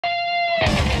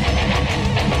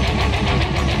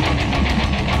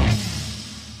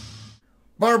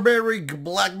Barbaric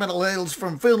black metal hails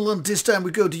from Finland. This time we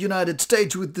go to United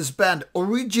States with this band,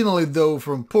 originally though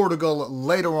from Portugal,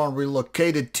 later on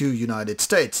relocated to United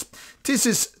States. This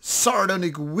is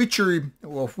Sardonic Witchery,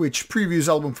 of which previous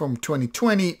album from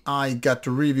 2020 I got to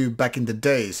review back in the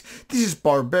days. This is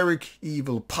Barbaric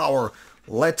Evil Power.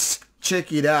 Let's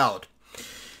check it out.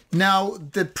 Now,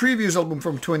 the previous album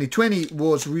from 2020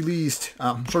 was reviewed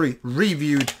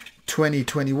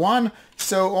 2021,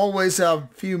 so always a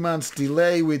few months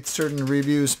delay with certain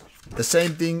reviews. The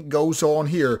same thing goes on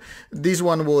here. This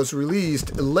one was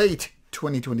released late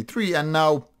 2023 and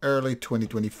now early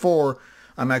 2024.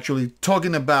 I'm actually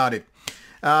talking about it.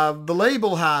 The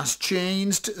label has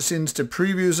changed since the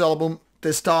previous album,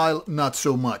 the style not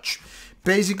so much.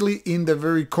 Basically, in the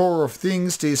very core of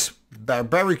things, this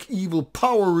Barbaric Evil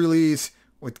Power release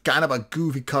with kind of a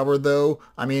goofy cover though.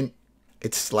 I mean,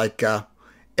 it's like a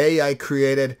AI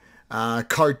created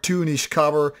cartoonish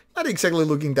cover, not exactly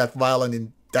looking that violent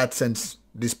in that sense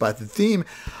despite the theme.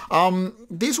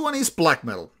 This one is black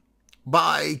metal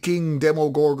by King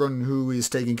Demogorgon, who is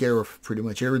taking care of pretty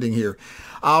much everything here.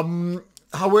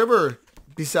 However,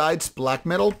 besides black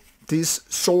metal, this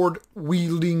sword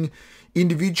wielding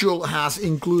individual has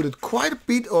included quite a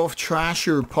bit of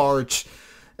trasher parts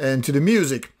into the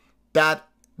music. That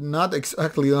not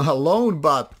exactly alone,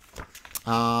 but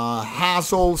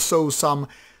has also some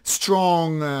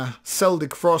strong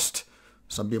Celtic frost.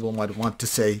 Some people might want to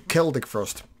say Celtic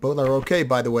frost. Both are okay,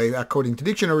 by the way, according to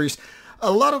dictionaries.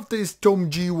 A lot of these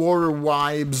Tom G. Warrior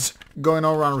vibes going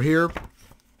on around here.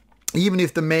 Even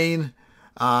if the main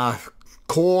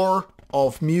core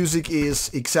of music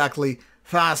is exactly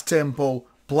fast tempo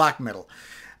black metal.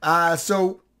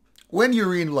 So when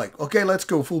you're in like, okay, let's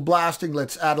go full blasting,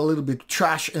 let's add a little bit of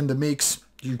trash in the mix,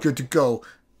 you're good to go.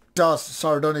 Does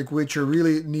Sardonic Witcher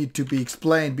really need to be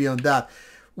explained beyond that?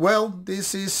 Well,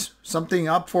 this is something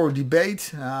up for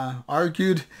debate,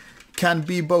 argued can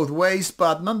be both ways,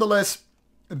 but nonetheless,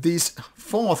 this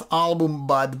fourth album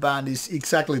by the band is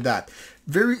exactly that.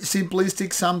 Very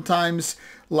simplistic sometimes,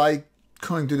 like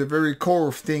going to the very core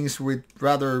of things with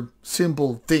rather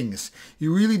simple things.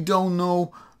 You really don't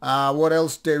know what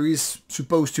else there is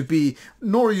supposed to be,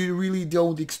 nor you really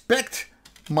don't expect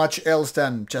much else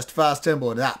than just fast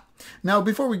tempo and that. Now,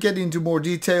 before we get into more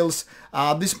details,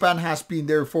 this band has been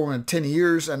there for 10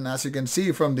 years, and as you can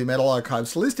see from the Metal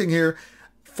Archives listing here,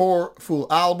 4 full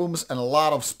albums and a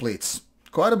lot of splits.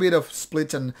 Quite a bit of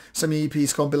splits and some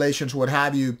EPs, compilations, what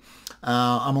have you,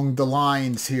 among the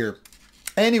lines here.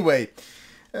 Anyway,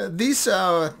 this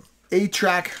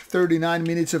 8-track, 39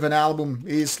 minutes of an album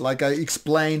is, like I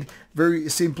explained, very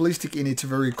simplistic in its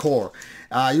very core.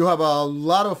 You have a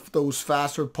lot of those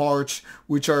faster parts,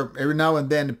 which are every now and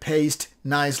then paced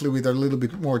nicely with a little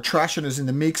bit more trashiness in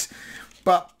the mix.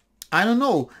 But I don't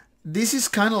know, this is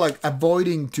kind of like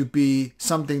avoiding to be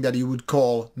something that you would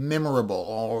call memorable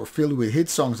or filled with hit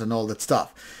songs and all that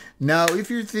stuff. Now, if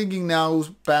you're thinking now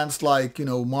bands like, you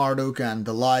know, Marduk and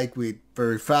the like with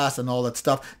very fast and all that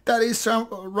stuff, that is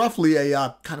roughly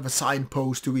a kind of a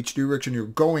signpost to which direction you're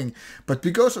going. But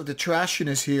because of the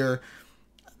trashiness here,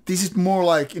 this is more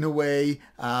like, in a way,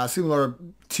 similar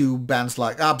to bands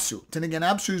like Absu. Then again,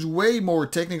 Absu is way more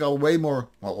technical, way more,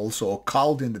 well, also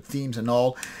occult in the themes and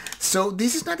all. So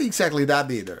this is not exactly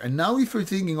that either. And now if you're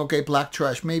thinking, okay, black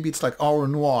trash, maybe it's like Our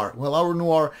Noir. Well, Our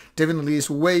Noir definitely is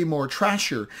way more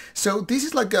trashier. So this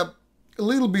is like a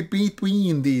little bit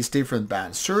between these different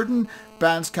bands. Certain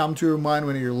bands come to your mind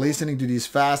when you're listening to this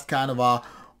fast kind of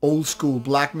old school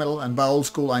black metal. And by old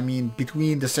school, I mean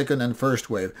between the second and first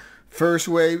wave. First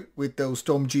wave with those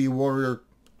Tom G. Warrior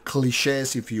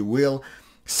cliches, if you will.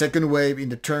 Second wave in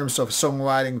the terms of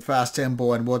songwriting, fast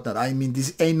tempo and whatnot. I mean,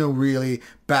 this ain't no really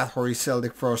Bathory,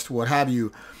 Celtic Frost, what have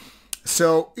you.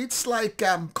 So it's like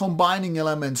combining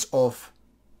elements of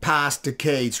past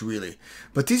decades, really.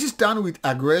 But this is done with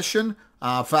aggression,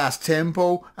 fast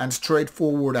tempo and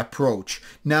straightforward approach.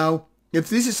 Now, if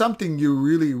this is something you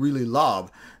really, really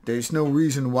love, there is no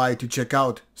reason why to check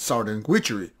out Sardonic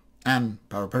Witchery and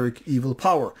Barbaric Evil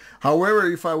Power.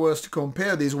 However, if I was to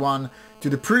compare this one to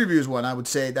the previous one, I would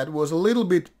say that was a little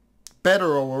bit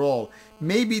better overall.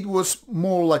 Maybe it was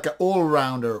more like an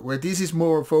all-rounder, where this is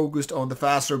more focused on the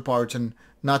faster parts and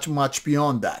not much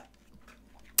beyond that.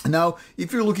 Now,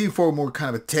 if you're looking for more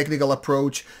kind of a technical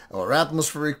approach, or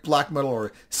atmospheric black metal,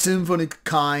 or symphonic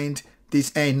kind,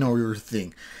 this ain't no your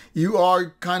thing. You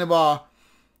are kind of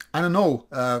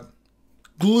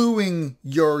gluing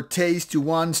your taste to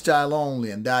one style only,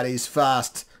 and that is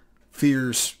fast,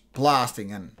 fierce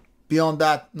blasting, and beyond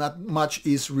that, not much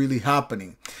is really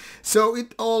happening. So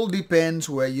it all depends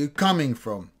where you're coming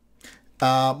from.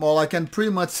 Well, I can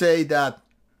pretty much say that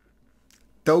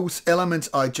those elements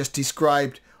I just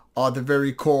described are the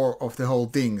very core of the whole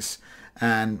things,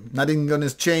 and nothing gonna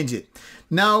change it.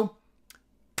 Now,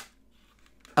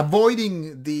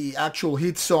 avoiding the actual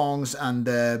hit songs and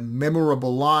the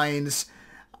memorable lines,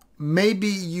 maybe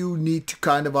you need to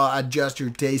kind of adjust your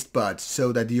taste buds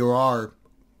so that you are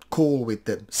cool with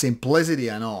the simplicity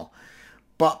and all.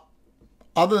 But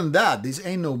other than that, this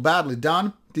ain't no badly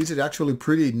done. This is actually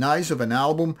pretty nice of an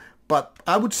album. But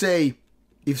I would say,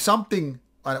 if something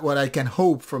what I can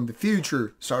hope from the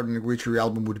future Sardonic Witchery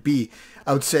album would be,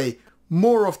 I would say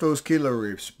more of those killer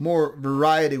riffs, more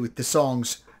variety with the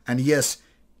songs, and yes,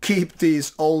 keep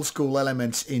these old school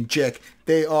elements in check.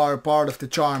 They are part of the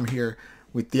charm here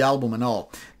with the album and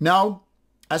all. Now,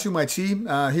 as you might see,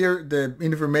 here the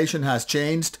information has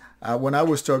changed. When I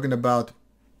was talking about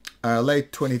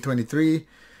late 2023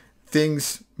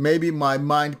 things, maybe my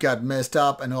mind got messed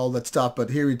up and all that stuff, but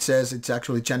here it says it's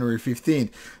actually January 15th.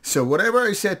 So whatever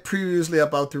I said previously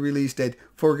about the release date,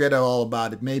 forget all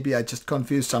about it. Maybe I just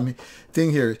confused something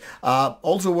here.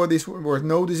 Also, what is worth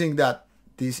noticing that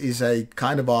this is a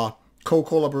kind of a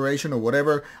co-collaboration or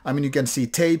whatever. I mean, you can see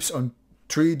tapes on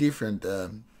 3 different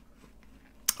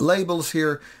labels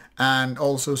here, and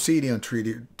also CD on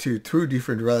 2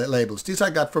 different labels. This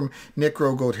I got from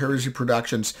Necrogoat Heresy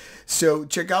Productions. So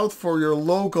check out for your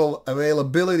local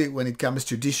availability when it comes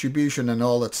to distribution and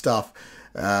all that stuff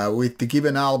with the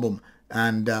given album.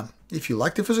 And if you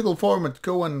like the physical format,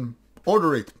 go and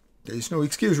order it. There is no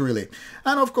excuse really.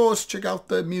 And of course, check out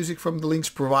the music from the links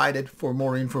provided for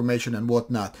more information and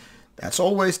whatnot. As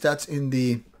always, that's in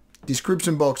the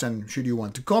description box, and should you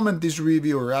want to comment this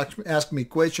review or ask me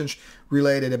questions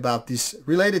related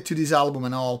to this album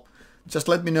and all, just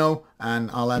let me know and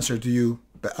I'll answer to you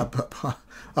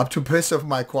up to best of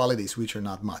my qualities, which are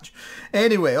not much.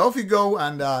 Anyway, off you go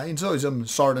and enjoy some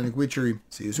Sardonic Witchery.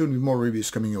 See you soon with more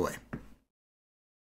reviews coming your way.